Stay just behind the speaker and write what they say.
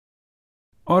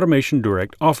Automation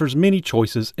Direct offers many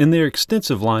choices in their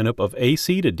extensive lineup of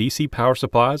AC to DC power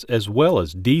supplies as well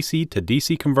as DC to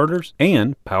DC converters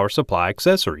and power supply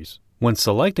accessories. When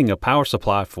selecting a power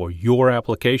supply for your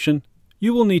application,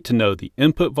 you will need to know the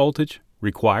input voltage,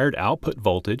 required output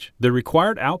voltage, the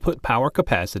required output power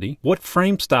capacity, what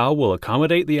frame style will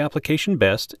accommodate the application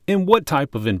best, and what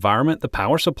type of environment the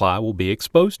power supply will be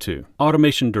exposed to.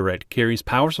 Automation Direct carries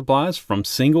power supplies from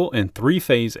single and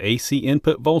three-phase AC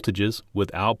input voltages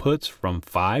with outputs from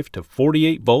 5 to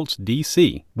 48 volts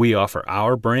DC. We offer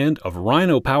our brand of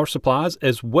RHINO power supplies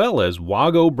as well as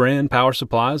WAGO brand power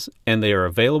supplies, and they are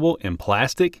available in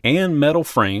plastic and metal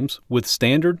frames with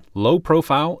standard, low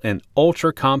profile, and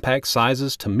ultra compact sizes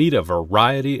to meet a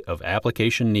variety of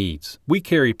application needs. We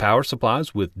carry power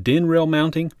supplies with DIN rail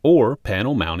mounting or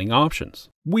panel mounting options.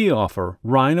 We offer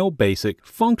RHINO basic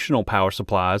functional power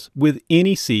supplies with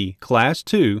NEC Class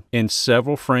 2 in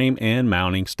several frame and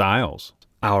mounting styles.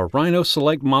 Our RHINO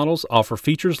Select models offer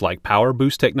features like Power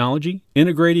Boost technology,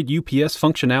 integrated UPS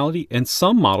functionality, and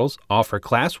some models offer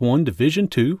Class 1 Division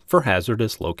 2 for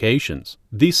hazardous locations.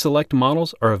 These Select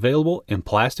models are available in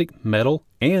plastic, metal,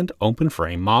 and open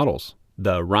frame models.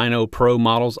 The RHINO Pro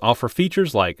models offer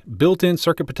features like built-in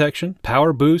circuit protection,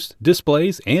 power boost,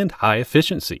 displays, and high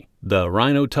efficiency. The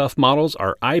RHINO Tough models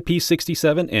are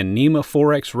IP67 and NEMA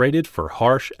 4X rated for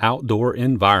harsh outdoor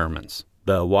environments.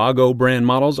 The WAGO brand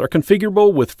models are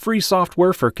configurable with free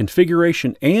software for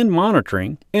configuration and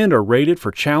monitoring and are rated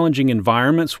for challenging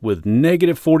environments with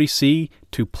 -40°C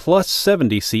to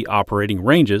 +70°C operating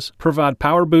ranges, provide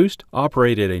power boost,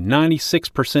 operate at a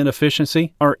 96%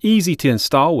 efficiency, are easy to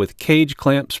install with cage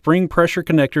clamp spring pressure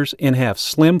connectors, and have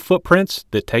slim footprints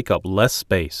that take up less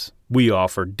space. We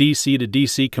offer DC to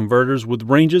DC converters with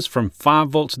ranges from 5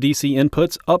 volts DC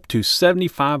inputs up to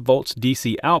 75 volts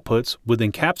DC outputs with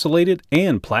encapsulated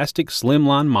and plastic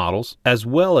slimline models, as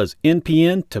well as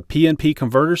NPN to PNP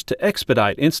converters to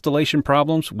expedite installation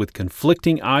problems with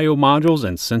conflicting I/O modules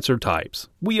and sensor types.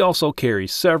 We also carry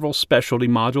several specialty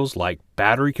modules like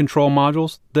battery control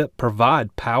modules that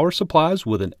provide power supplies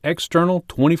with an external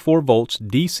 24 volts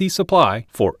DC supply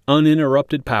for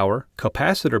uninterrupted power,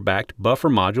 capacitor-backed buffer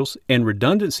modules, and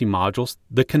redundancy modules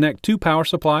that connect two power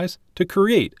supplies to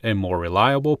create a more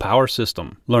reliable power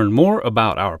system. Learn more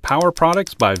about our power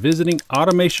products by visiting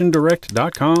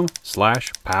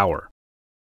AutomationDirect.com/power.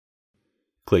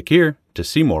 Click here to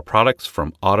see more products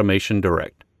from Automation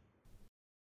Direct.